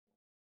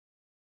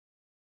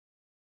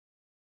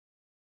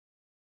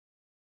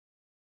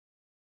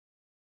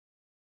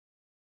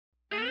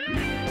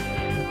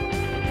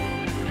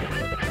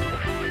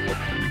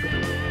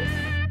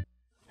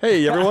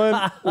Hey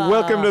everyone,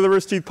 welcome to the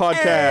Rooster Teeth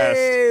Podcast.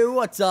 Hey,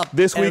 what's up,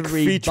 This week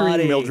everybody?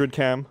 featuring Mildred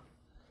Cam.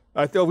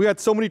 I thought we had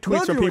so many tweets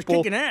Mildred from was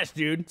people. kicking ass,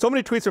 dude. So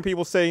many tweets from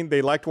people saying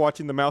they liked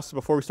watching the mouse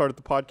before we started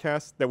the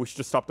podcast. That we should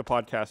just stop the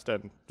podcast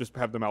and just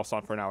have the mouse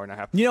on for an hour and a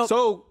half. You know,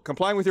 so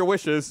complying with your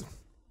wishes.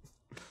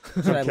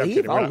 Should I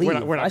leave? I'll leave.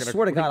 I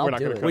swear to God, I'll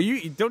do it. Well,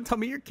 you don't tell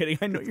me you're kidding.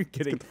 I know you're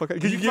kidding.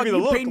 Because you give me the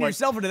look. You painted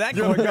yourself into that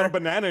You corner. got a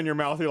banana in your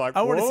mouth. You're like,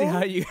 I want to see "Whoa."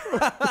 how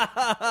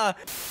you.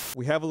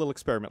 We have a little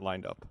experiment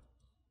lined up.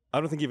 I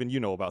don't think even you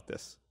know about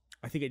this.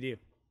 I think I do.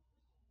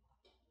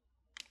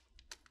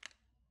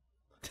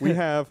 We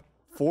have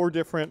 4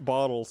 different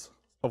bottles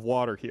of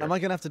water here. Am I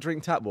gonna have to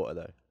drink tap water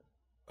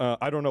though?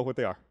 I don't know what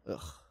they are.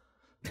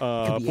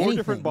 Ugh. 4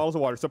 different bottles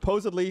of water.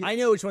 Supposedly, I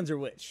know which ones are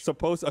which.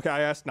 Okay, I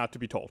asked not to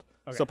be told.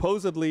 Okay.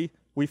 Supposedly,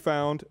 we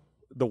found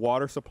the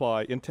water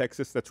supply in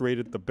Texas that's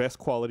rated the best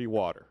quality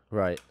water.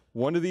 Right.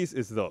 One of these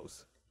is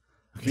those.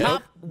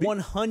 Top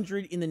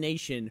 100 in the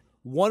nation.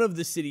 One of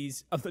the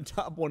cities of the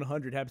top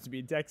 100 happens to be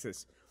in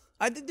Texas.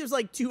 I think there's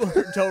like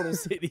 200 total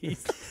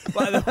cities,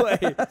 by the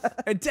way.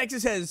 And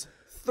Texas has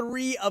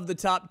 3 of the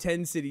top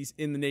 10 cities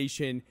in the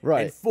nation,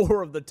 Right. and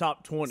 4 of the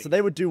top 20. So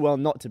they would do well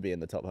not to be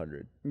in the top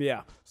 100.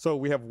 Yeah. So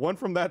we have 1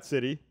 from that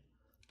city,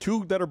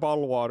 2 that are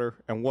bottled water,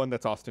 and 1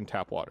 that's Austin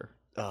tap water.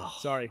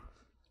 Sorry.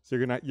 So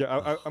you're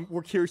gonna,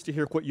 we're curious to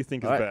hear what you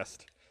think is All right.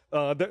 best.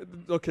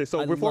 Okay,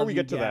 so I before love we you,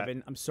 get to Gavin.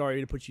 that, I'm sorry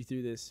to put you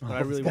through this, but I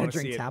he's really gotta want to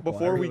drink see it. tap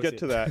before water. we get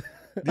to that,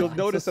 you'll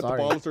notice that the sorry.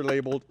 bottles are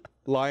labeled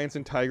lions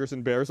and tigers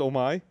and bears. Oh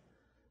my.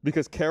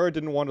 Because Kara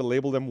didn't want to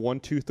label them 1,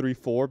 2, 3,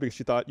 4 because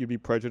she thought you'd be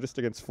prejudiced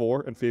against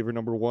 4 and favor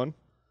number 1.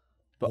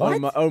 But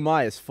What? oh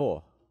my is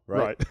 4, right?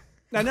 Right.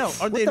 I know.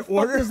 Aren't they What in the fuck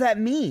order? does that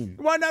mean?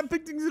 Why not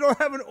pick things that don't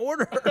have an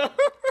order?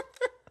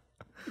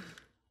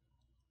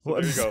 So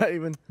What there you does go. that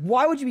even?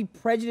 Why would you be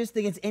prejudiced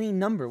against any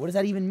number? What does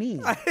that even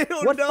mean? I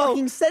don't what know.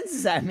 fucking sense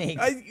does that make?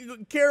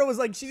 Kara was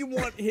like, she didn't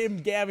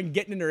want Gavin,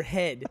 getting in her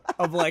head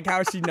of like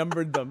how she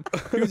numbered them.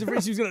 He was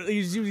afraid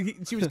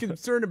she was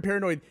concerned and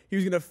paranoid he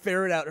was gonna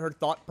ferret out her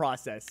thought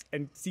process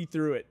and see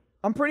through it.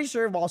 I'm pretty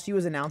sure while she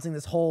was announcing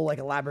this whole like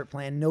elaborate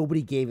plan,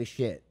 nobody gave a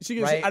shit. She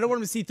goes, right? I don't want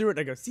him to see through it. And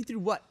I go, see through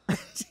what?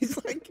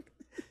 She's like,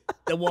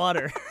 the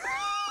water.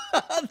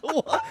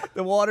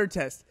 the water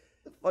test.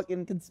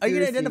 fucking Are conspiracy. you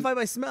gonna identify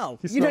by smell?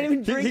 You don't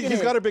even drink He's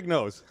it. got a big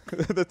nose.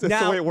 that's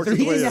Now- the way it works. So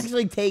he its way doesn't in.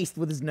 actually taste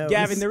with his nose.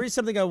 Gavin, there is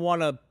something I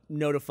want to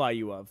notify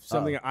you of.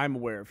 Something I'm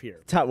aware of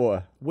here. Tap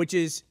water. Which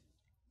is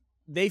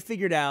they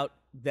figured out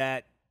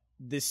that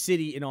the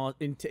city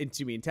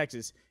in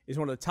Texas is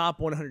one of the top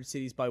 100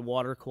 cities by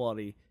water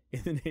quality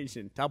in the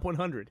nation. Top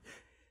 100.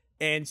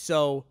 And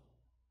so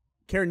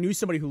Karen knew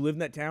somebody who lived in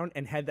that town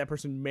and had that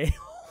person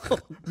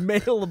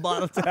mail a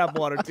bottle of tap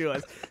water to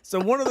us. So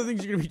one of the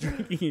things you're going to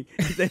be drinking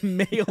is a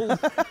mailed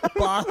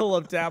bottle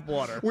of tap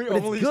water. We But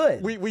it's only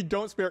good. we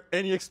don't spare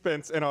any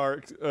expense in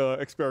our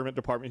experiment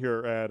department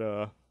here at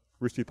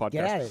Rooster Teeth Podcast.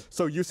 Get at it.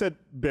 So you said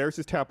Bears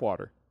is tap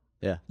water.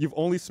 Yeah. You've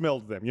only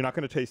smelled them. You're not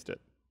going to taste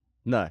it.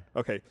 No.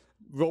 Okay.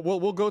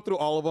 We'll go through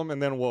all of them and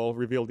then we'll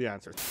reveal the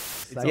answers.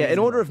 Yeah. In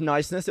order of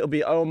niceness, it'll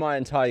be oh my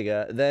and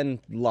tiger, then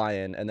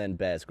lion, and then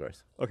bear's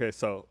gross. Okay,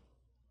 so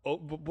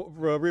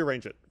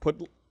rearrange it.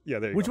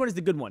 There you Which go. one is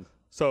the good one?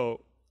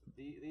 So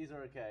These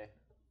are okay.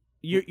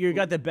 You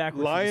got that backwards.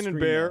 on the lion and screen,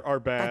 bear though. are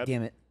God bad.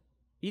 damn it.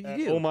 You and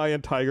do. Oh my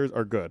and tigers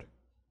are good.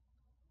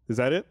 Is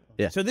that it?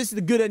 Yeah. So this is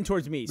the good end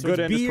towards me. So Good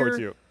it's end is beer, towards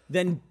you.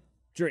 then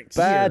drinks.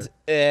 Bad.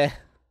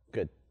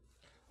 Good.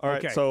 All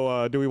right. Okay.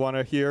 So do we want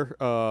to hear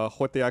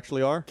what they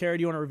actually are? Kara,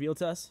 do you want to reveal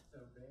to us?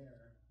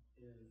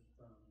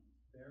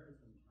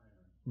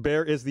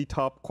 Bear is the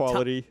top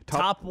quality,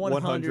 Top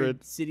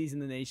 100 cities in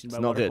the nation by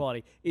not water good.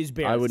 quality is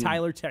Bear. I It's wouldn't-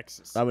 Tyler,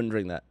 Texas. I wouldn't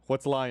drink that.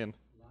 What's lion?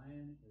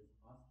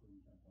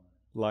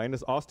 Lion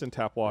is Austin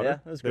tap water. Yeah,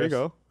 that's there you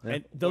gross. go.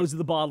 And those are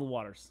the bottled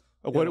waters.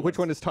 Which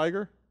one is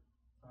tiger?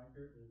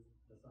 Tiger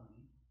is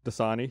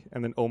Dasani,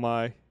 and then Oh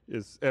my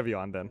is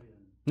Evian. Then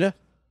Yeah.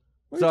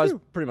 Look So at I was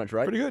you. pretty much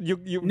right. Pretty good.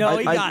 You No,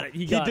 he I- got it.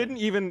 He got didn't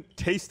even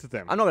taste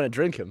them. I'm not gonna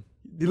drink him.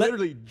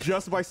 Literally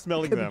just by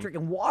smelling Could be them,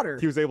 drinking water.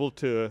 he was able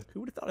to.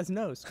 Who would have thought his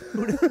nose?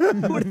 Who would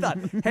have thought?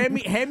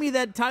 Hand me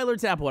that Tyler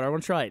tap water. I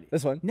want to try it.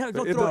 This one. No,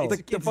 don't It- throw the,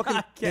 it. the It's fucking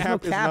not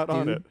cap is cap, not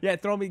on dude. it.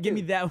 Yeah, give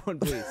me that one,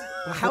 please.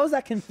 How is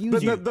that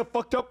confusing? The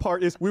fucked up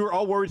part is we were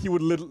all worried he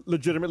would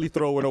legitimately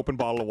throw an open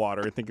bottle of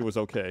water and think it was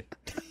okay.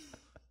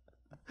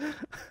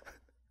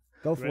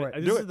 Go for Right?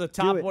 it. This Do is it. the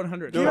top Do it.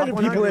 100. Do it. Imagine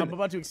people I'm in-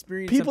 about to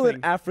experience People something.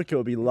 in Africa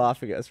will be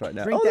laughing at us right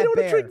now. Drink Oh, they that don't want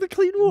to bear. drink the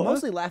clean water.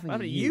 Mostly laughing How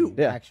at about you, you?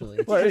 Yeah. actually.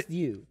 It's Well, just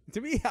you.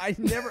 To me, I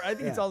think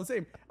it's all the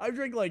same. I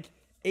drank like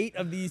 8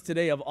 of these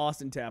today of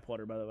Austin tap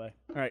water, by the way.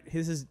 All right,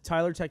 this is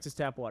Tyler, Texas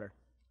tap water.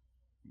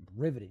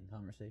 Riveting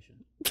conversation.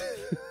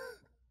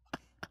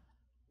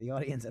 The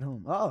audience at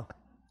home. Oh,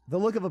 the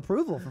look of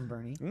approval from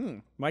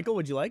Burnie. Michael,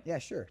 would you like? Yeah,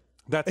 sure.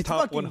 That's It's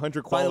top fucking-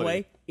 100 quality. By the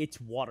way, it's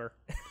water.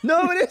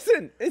 No, it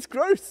isn't. It's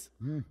gross.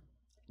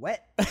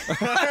 Wet.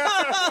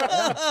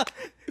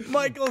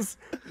 Michael's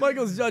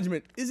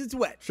judgment is it's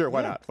wet. Sure,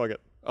 why not? Fuck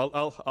it.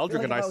 I'll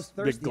drink a Like if I nice was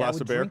thirsty, big glass I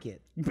would of beer. drink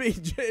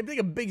it. Big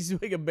a big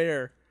swig of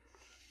beer.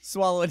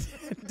 swallow it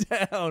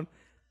down.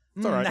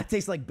 It's all right. That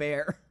tastes like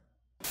bear.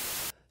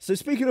 So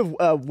speaking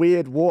of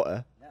weird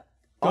water,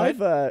 Go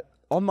ahead. I've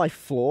on my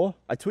floor.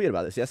 I tweeted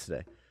about this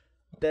yesterday.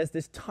 There's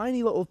this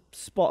tiny little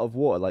spot of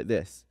water like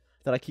this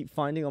that I keep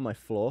finding on my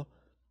floor.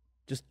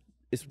 Just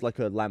it's like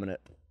a laminate,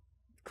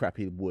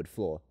 crappy wood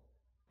floor,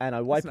 and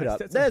I wipe it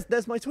nice. up. That's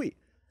There's my tweet,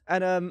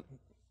 and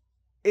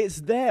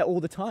it's there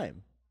all the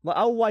time. Like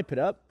I'll wipe it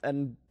up,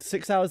 and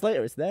 6 hours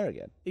later, it's there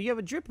again. You have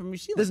a drip from your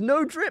ceiling. There's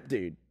no drip,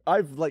 dude.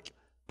 I've like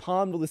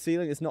palmed all the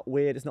ceiling. It's not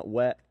weird. It's not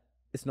wet.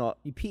 It's not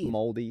You peed.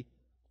 moldy.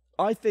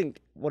 I think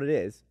what it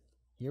is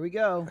Here we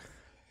go.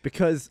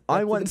 because I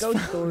to the once ghost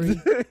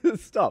found,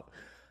 stop.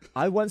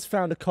 I once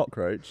found a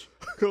cockroach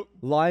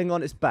lying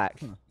on its back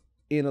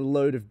in a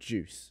load of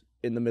juice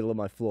in the middle of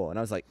my floor, and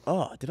I was like,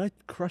 "Oh, did I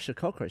crush a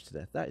cockroach to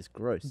death? That is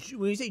gross."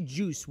 When you say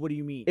juice, what do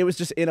you mean? It was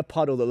just in a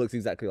puddle that looks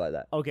exactly like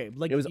that. Okay,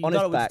 like it was you on thought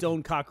its it was back.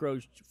 stone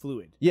cockroach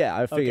fluid. Yeah,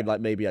 I figured Okay.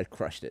 like maybe I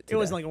crushed it. It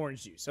wasn't like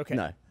orange juice. Okay.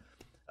 No.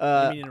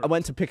 Let me interrupt. I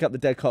went to pick up the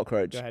dead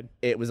cockroach. Go ahead.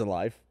 It was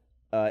alive.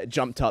 It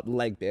jumped up,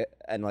 legged it,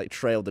 and like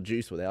trailed the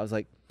juice with it. I was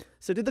like,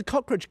 so did the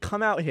cockroach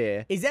come out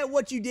here? Is that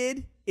what you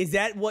did? Is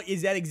that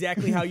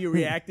exactly how you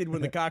reacted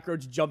when the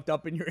cockroach jumped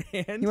up in your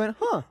hand? You went,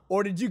 huh?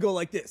 Or did you go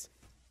like this?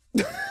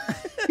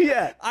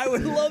 Yeah. I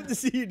would love to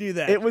see you do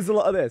that. It was a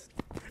lot of this.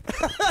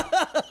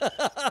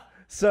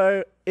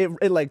 So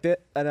it legged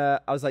it, and I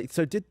was like,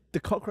 so did the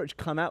cockroach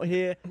come out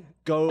here,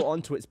 go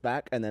onto its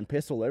back, and then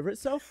piss all over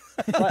itself?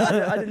 Like,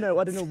 I didn't know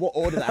what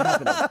order that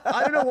happened in.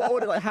 I don't know what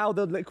order, like how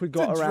the liquid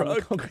got around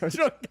the cockroach.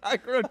 Drunk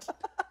cockroach.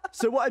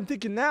 So what I'm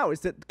thinking now is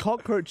that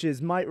cockroaches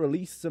might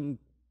release some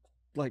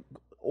like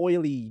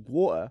oily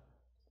water,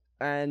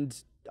 and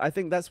I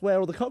think that's where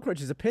all the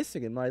cockroaches are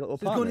pissing in my little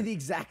Just going apartment. to the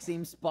exact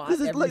same spot.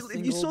 Because every like,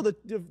 single... you saw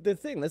the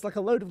thing. There's like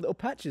a load of little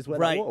patches where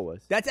Right. that water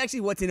was. That's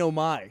actually what's in Oh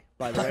My,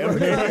 by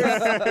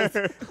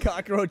the way.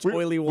 Cockroach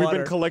oily We've water.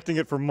 been collecting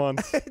it for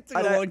months. It took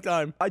And a long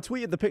time. I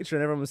tweeted the picture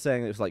and everyone was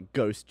saying it was like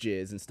ghost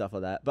jizz and stuff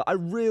like that. But I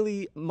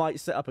really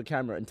might set up a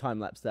camera and time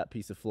lapse that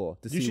piece of floor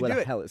to You see should where do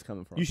the it. hell it's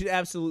coming from. You should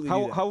absolutely do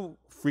how that. how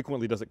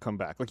frequently does it come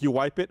back? Like you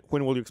wipe it,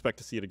 when will you expect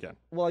to see it again?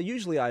 Well,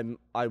 usually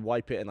I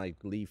wipe it and I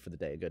leave for the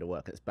day and go to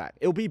work and it's back.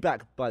 It'll be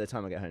back by the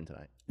time I get home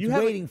tonight. You It's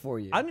have waiting for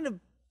you. I'm going to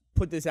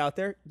put this out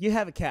there. You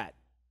have a cat.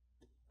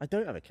 I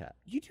don't have a cat.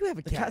 You do have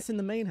a The cat. cat's in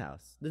the main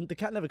house. The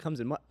cat never comes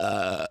in my.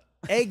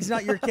 Egg's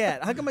not your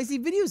cat. How come I see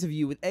videos of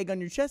you with egg on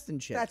your chest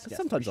and shit? That's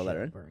Sometimes for I'll let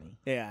her in. Bernie.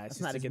 yeah, it's That's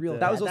just not to his get real the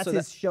cat. That was That's also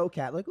his show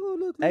cat. Like, oh,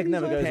 look. Egg he's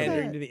never our goes in. cat.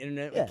 pandering to the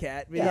internet Yeah. with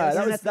cat videos. Yeah, Yeah,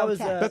 that that's was.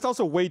 cat. That's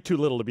also way too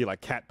little to be like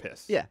cat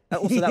piss. Yeah.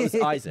 Also, that was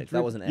Isaac.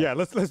 That wasn't Egg. Yeah,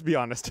 let's be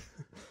honest.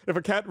 If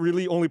a cat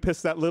really only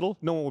pissed that little,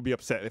 no one would be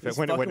upset He's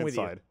when it went fucking with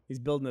you. inside. He's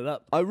building it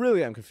up. I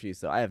really am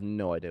confused though. I have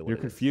no idea what You're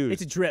it is. confused.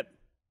 It's a drip.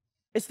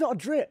 It's not a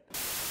drip.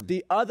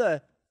 The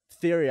other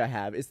theory I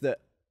have is that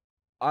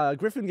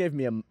Griffin gave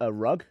me a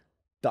rug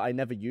that I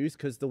never used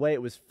because the way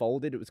it was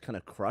folded, it was kind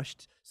of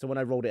crushed. So when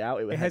I rolled it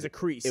out, It has a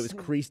crease. It was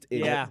creased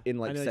in, Yeah, in I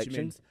like know what you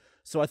mean. sections.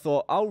 So I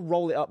thought I'll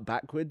roll it up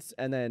backwards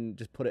and then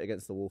just put it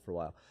against the wall for a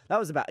while. That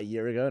was about a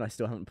year ago, and I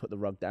still haven't put the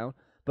rug down.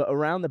 But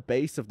around the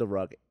base of the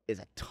rug is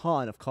a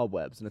ton of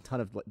cobwebs and a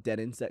ton of like, dead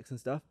insects and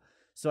stuff.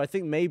 So I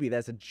think maybe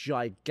there's a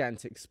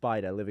gigantic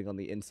spider living on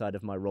the inside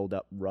of my rolled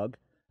up rug,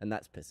 and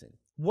that's pissing.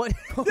 What?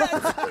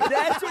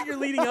 That's what you're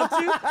leading up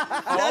to?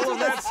 That's all of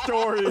that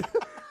story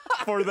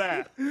for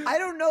that. I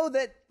don't know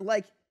that,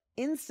 like,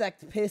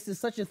 insect piss is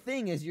such a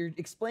thing as you're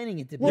explaining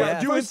it to me. Well,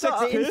 Yeah. Do first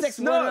insects off- piss? Insects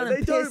No, run around they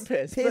and don't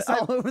piss, piss but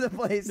all over the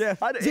place. Yeah,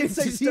 Dude,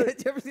 insects you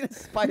don't- ever seen a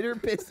spider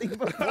pissing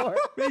before?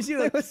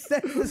 Basically, like, What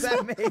sense does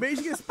that make? maybe you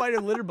should get a spider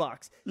litter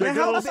box. Yeah,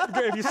 Now,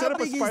 if you set up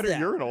a big is spider that?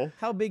 urinal,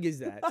 How big is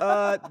that?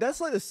 That's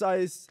like the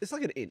size. It's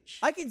like an inch.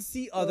 I can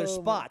see other Oh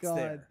my spots God.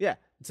 there. Yeah.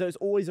 So it's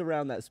always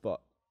around that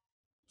spot.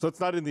 so it's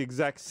not in the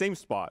exact same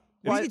spot.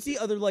 Well, you can see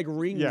other like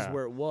rings Yeah.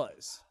 where it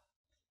was.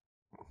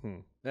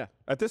 Yeah.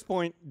 At this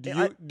point,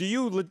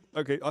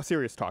 okay, a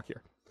serious talk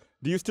here.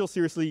 Do you still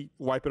seriously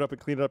wipe it up and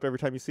clean it up every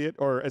time you see it,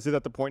 or is it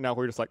at the point now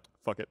where you're just like,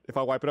 fuck it, if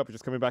I wipe it up, it's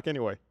just coming back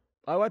anyway?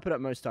 I wipe it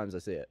up most times I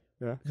see it.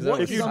 Yeah.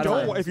 What If you sometimes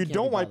don't, you if you can't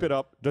don't be wipe it bothered.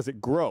 up, does it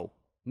grow?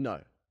 No.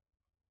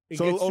 It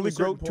So gets it'll only a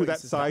certain grow to point, that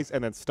it's done. size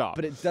and then stop.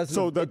 But it doesn't.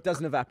 So it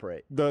doesn't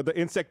evaporate. the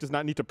insect does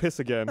not need to piss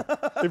again.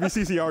 If he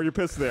sees he already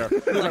pissed there,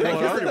 he's like, well, it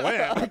already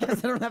went. I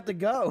guess I don't have to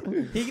go.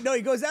 He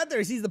goes out there,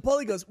 he sees the pole,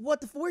 he goes,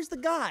 "What the? Where's the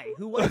guy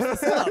who wipes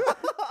this up?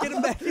 Get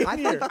him back in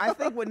here." I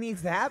think what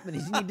needs to happen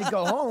is you need to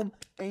go home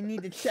and you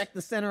need to check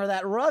the center of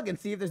that rug and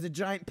see if there's a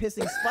giant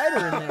pissing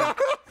spider in there.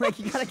 Like,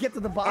 you gotta get to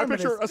the I bottom of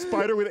picture this. a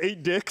spider with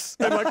 8 dicks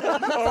and like,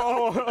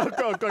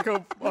 like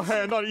a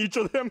hand on each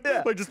of them,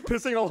 like just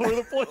pissing all over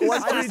the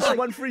place.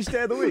 One for each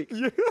day of the week.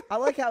 I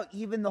like how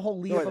even the whole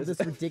lead Wait, up of this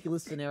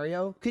ridiculous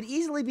scenario could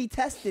easily be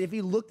tested if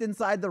he looked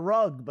inside the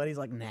rug, but he's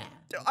like, nah.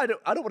 I don't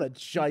want a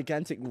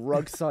gigantic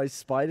rug-sized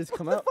spider to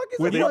come out.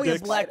 With You eight know he has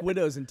dicks. black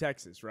widows in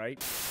Texas,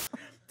 right?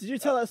 Did you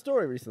tell that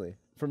story recently?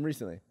 From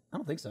recently? I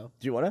don't think so.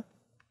 Do you want to?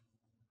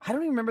 I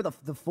don't even remember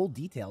the full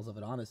details of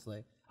it,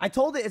 honestly. I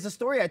told it. It's a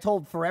story I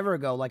told forever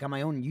ago, like on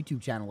my own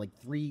YouTube channel, like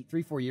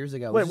 4 years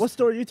ago. Wait, what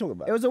story are you talking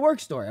about? It was a work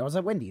story. I was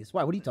at Wendy's.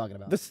 Why? What are you talking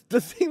about?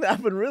 The thing that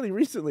happened really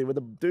recently with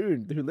the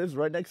dude who lives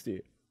right next to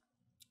you.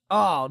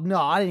 Oh no,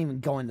 I didn't even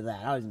go into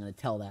that. I wasn't going to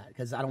tell that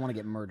because I don't want to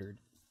get murdered.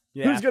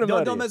 Yeah. Who's gonna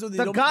murder don't you? mess with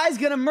The guy's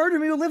gonna murder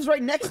me who lives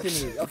right next to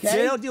me. Okay.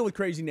 They don't deal with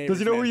crazy neighbors. Does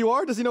he know man. who you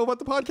are? Does he know about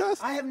the podcast?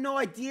 I have no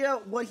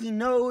idea what he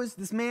knows.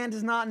 This man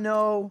does not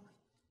know.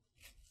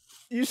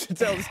 You should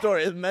tell the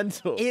story. It's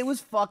mental. It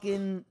was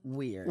fucking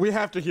weird. We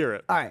have to hear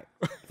it. All right,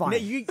 fine.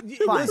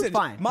 Listen,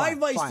 fine. My fine,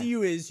 advice fine. to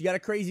you is: you got a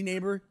crazy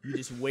neighbor, you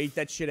just wait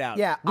that shit out.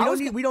 Yeah,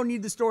 we don't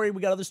need the story.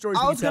 We got other stories.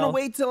 I we was can gonna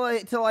tell.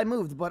 wait till I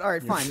moved, but all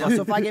right, fine. Now,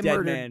 so if I get Dead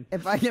murdered, man.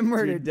 if I get You're a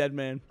murdered, dead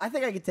man. I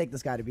think I could take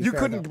this guy to be. You fair,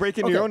 couldn't though. break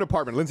into your own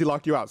apartment. Lindsay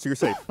locked you out, so you're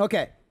safe.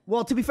 Okay.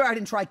 Well, to be fair, I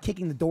didn't try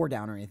kicking the door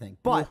down or anything.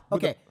 But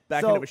With the okay,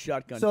 back end of a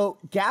shotgun. So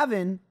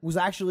Gavin was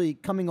actually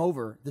coming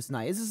over this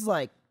night. This is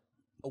like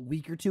a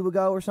week or two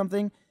ago or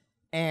something,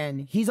 and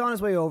he's on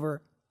his way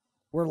over.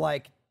 We're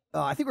like,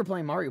 I think we're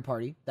playing Mario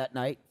Party that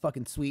night.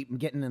 Fucking sweet. I'm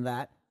getting into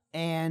that,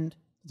 and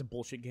It's a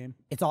bullshit game.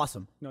 it's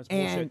awesome. No, it's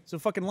And- bullshit. It's a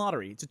fucking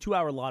lottery. It's a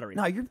 2-hour lottery.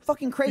 No, you're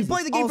fucking crazy. you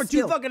play the It's game all for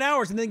skill. 2 fucking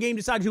hours, and then the game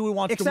decides who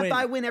wants to Except win.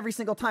 I win every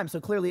single time, so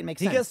clearly it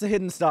makes He sense. gets the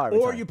hidden star. every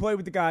Or time. you play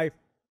with the guy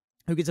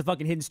who gets a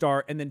fucking hidden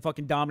star and then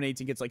fucking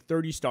dominates and gets like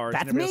 30 stars.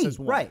 That's and everybody me, else has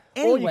 1. right?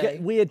 Or Anyway, you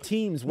get weird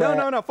teams where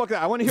No, fuck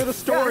that. I want to hear the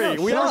story.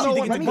 no, we shut don't up. know You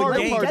what think the it's a Mario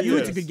good game? Party You is.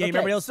 it's a good game. Okay,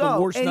 Everybody else is the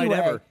so worst night anyway,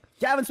 ever.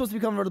 Gavin's supposed to be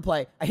coming over to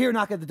play. I hear a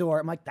knock at the door.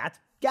 I'm like, that's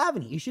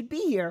Gavin. He should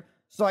be here.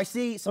 So I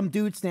see some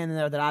dude standing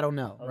there that I don't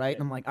know, right?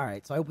 And I'm like, all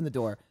right. So I open the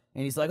door,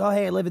 and he's like, oh,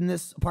 hey, I live in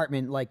this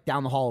apartment, like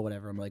down the hall or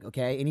whatever. I'm like,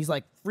 okay. And he's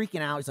like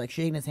freaking out. He's like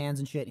shaking his hands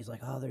and shit. He's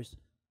like, oh, there's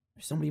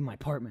somebody in my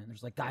apartment.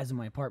 There's like guys in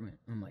my apartment.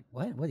 And I'm like,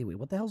 what?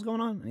 What the hell's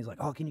going on? And he's like,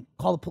 oh, can you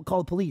call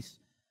the police?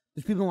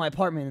 There's people in my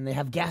apartment and they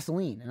have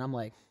gasoline. And I'm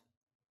like,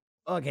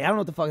 okay, I don't know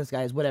what the fuck this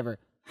guy is. Whatever.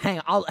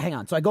 Hang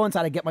on. So I go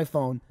inside. I get my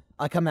phone.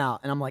 I come out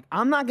and I'm like,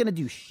 I'm not gonna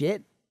do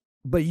shit,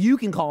 but you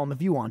can call him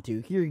if you want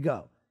to. Here you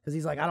go. Because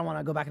he's like, I don't want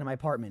to go back into my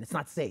apartment. It's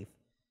not safe.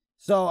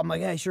 So I'm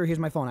like, yeah, sure. Here's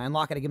my phone. I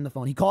unlock it. I give him the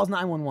phone. He calls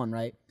 911,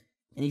 right?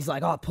 And he's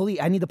like, oh, police.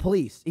 I need the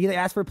police. Either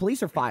ask for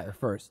police or fire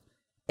first.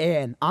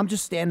 And I'm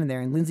just standing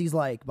there, and Lindsay's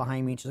like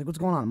behind me, and she's like, what's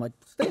going on? I'm like,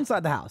 stay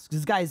inside the house. Because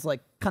this guy's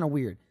like kind of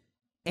weird.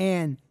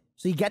 And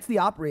so he gets the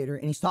operator,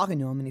 and he's talking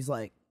to him, and he's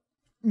like,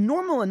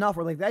 normal enough.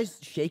 Where like, the guy's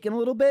shaking a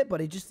little bit, but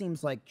it just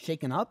seems like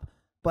shaken up.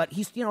 But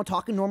he's,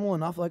 talking normal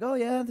enough, like, oh,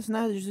 yeah, this and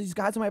that. There's these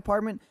guys in my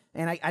apartment.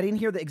 And I didn't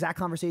hear the exact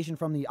conversation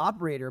from the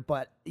operator,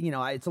 but,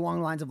 it's along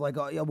the lines of like,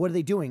 oh, yeah, what are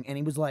they doing? And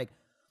he was like,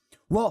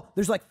 well,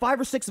 there's like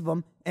 5 or 6 of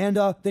them, and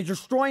they're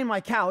destroying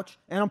my couch,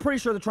 and I'm pretty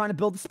sure they're trying to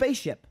build a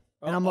spaceship.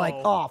 And I'm like,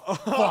 oh,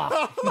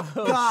 fuck.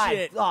 God.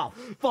 shit. Oh,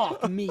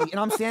 fuck me. And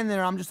I'm standing there,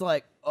 and I'm just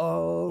like,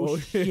 oh,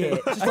 shit.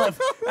 Just like,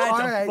 That's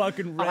all a right,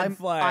 fucking red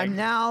flag. I'm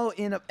now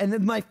in a, and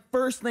then my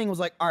first thing was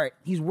like, all right,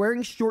 he's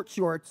wearing short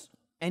shorts,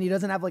 and he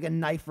doesn't have like a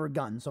knife or a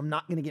gun, so I'm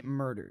not going to get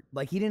murdered.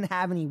 Like, he didn't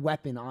have any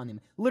weapon on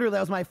him. Literally, that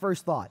was my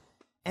first thought.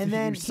 And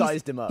then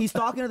sized him up. He's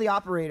talking to the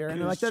operator,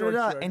 and they're like, Short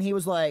da-da-da. shorts. And he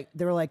was like,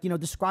 they were like,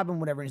 describe him,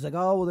 whatever. And he's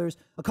like, oh, well, there's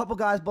a couple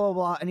guys, blah, blah,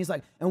 blah. And he's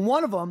like, and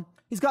one of them,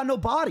 he's got no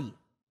body.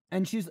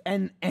 And she's,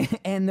 and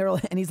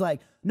he's like,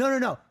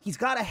 no, he's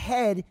got a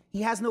head,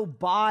 he has no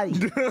body.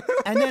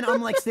 And then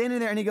I'm like standing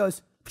there, and he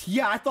goes,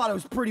 yeah, I thought it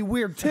was pretty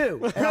weird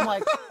too. And I'm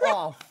like,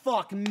 oh,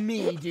 fuck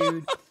me,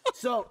 dude.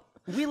 So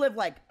we live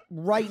like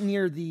right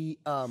near the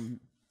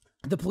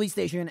police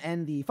station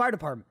and the fire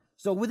department.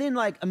 So within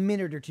like a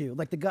minute or two,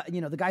 like the guy,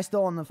 the guy's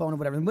still on the phone or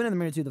whatever. And within a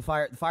minute or two, the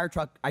fire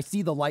truck, I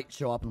see the light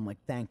show up, and I'm like,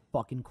 thank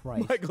fucking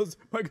Christ.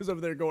 Michael's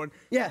over there going,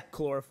 Yeah.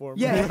 chloroform.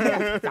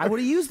 Yeah, I would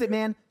have used it,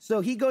 man.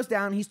 So he goes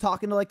down, he's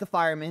talking to like the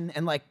fireman,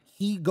 and like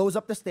he goes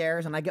up the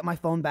stairs, and I get my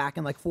phone back,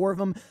 and like 4 of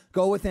them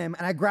go with him,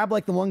 and I grab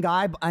like the one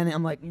guy, and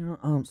I'm like,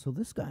 so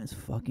this guy's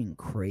fucking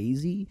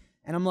crazy.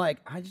 And I'm like,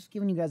 I just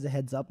giving you guys a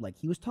heads up. Like,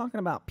 he was talking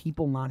about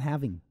people not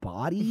having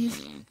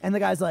bodies, and the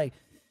guy's like,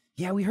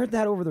 yeah, we heard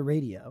that over the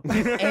radio.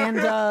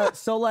 And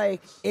so,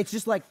 like, it's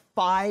just like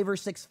 5 or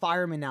 6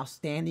 firemen now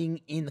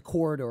standing in the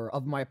corridor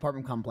of my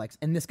apartment complex.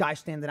 And this guy's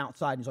standing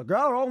outside. And he's like,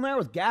 oh, we're all in there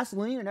with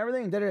gasoline and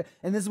everything. And, da-da-da.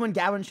 And this is when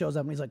Gavin shows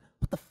up. And he's like,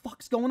 what the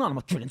fuck's going on? I'm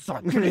like, get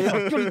inside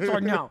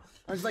now.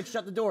 I was like,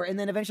 shut the door. And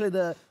then eventually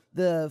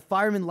the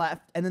fireman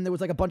left. And then there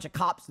was like a bunch of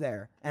cops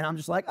there. And I'm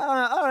just like,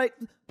 all right,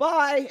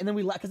 bye. And then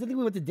we left. Because I think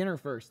we went to dinner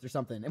first or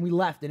something. And we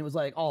left. And it was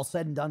like all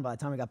said and done by the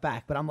time we got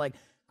back. But I'm like,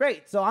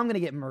 great, so I'm going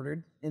to get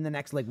murdered in the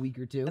next, like, week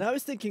or two. And I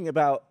was thinking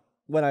about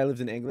when I lived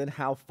in England,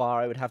 how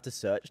far I would have to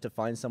search to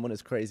find someone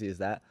as crazy as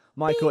that.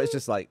 Michael is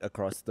just, like,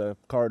 across the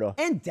corridor.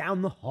 And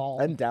down the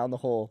hall. And down the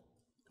hall.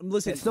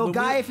 Listen, So,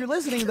 Guy, if you're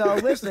listening, though,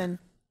 listen.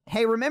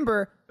 Hey,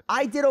 remember,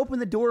 I did open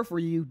the door for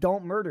you.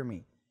 Don't murder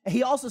me.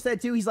 He also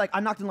said, too, he's like, I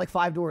knocked on, like,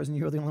 5 doors, and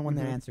you were the only one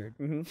that answered.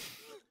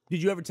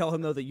 Did you ever tell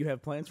him, though, that you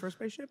have plans for a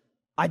spaceship?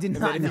 I did And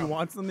not then if he know.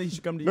 wants them, he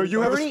should come to No, you.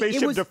 you have a Burnie, it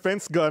spaceship was-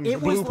 defense gun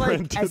It was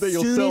blueprint like as that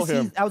you'll soon sell as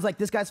him. I was like,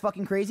 this guy's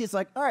fucking crazy. It's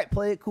like, all right,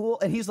 play it cool.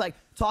 And he's like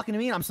talking to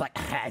me, and I'm just like,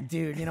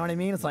 dude, you know what I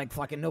mean? It's like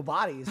fucking no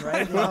bodies,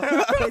 right? You know?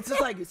 It's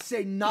just like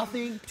say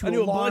nothing to I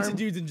knew a alarm bunch of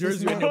dudes in this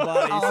Jersey with man. no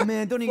bodies. Oh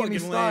man, don't even get me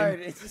Fucking started.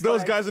 lame. It's just Those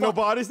like, guys with no fuck-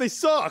 bodies, they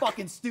suck.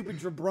 Fucking stupid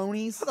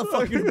jabronis. The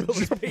fucking build a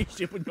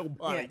spaceship with no Yeah,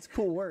 bodies. it's a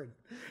cool word.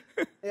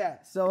 Yeah.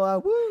 So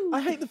woo.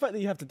 I hate the fact that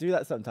you have to do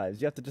that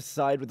sometimes. You have to just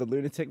side with the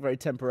lunatic very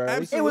temporarily.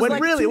 Absolutely. It was When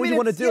like really 2 all you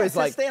want to minutes, do yeah, is to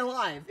like stay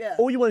alive. Yeah.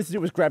 all you wanted to do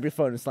was grab your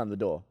phone and slam the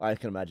door. I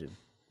can imagine.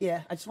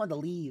 Yeah. I just wanted to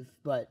leave,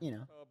 but you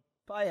know.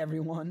 Bye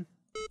everyone.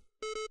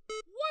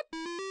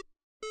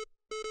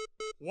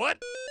 What?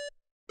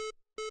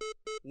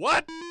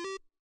 What?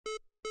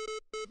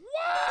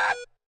 What?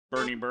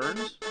 Bernie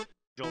Burns,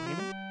 Joel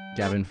Heyman,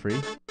 Gavin Free.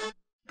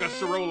 Gus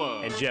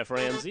Cirola, And Jeff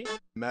Ramsey.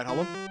 Matt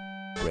Hullum.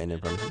 Brandon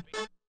Brunson.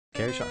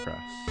 Gary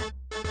Shawcross.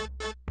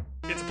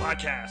 it's a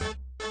podcast.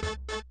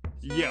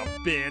 Yeah,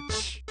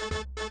 bitch.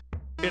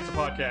 It's a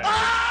podcast.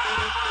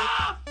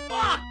 Ah!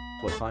 Fuck!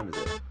 What time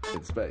is it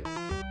in space?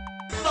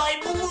 My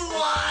blue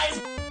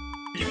eyes!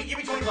 Give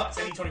me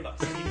 $20. I need $20.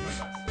 I need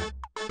 $20.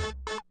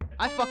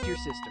 I fucked your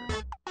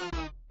sister.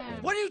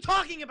 What are you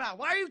talking about?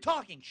 Why are you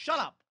talking? Shut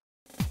up.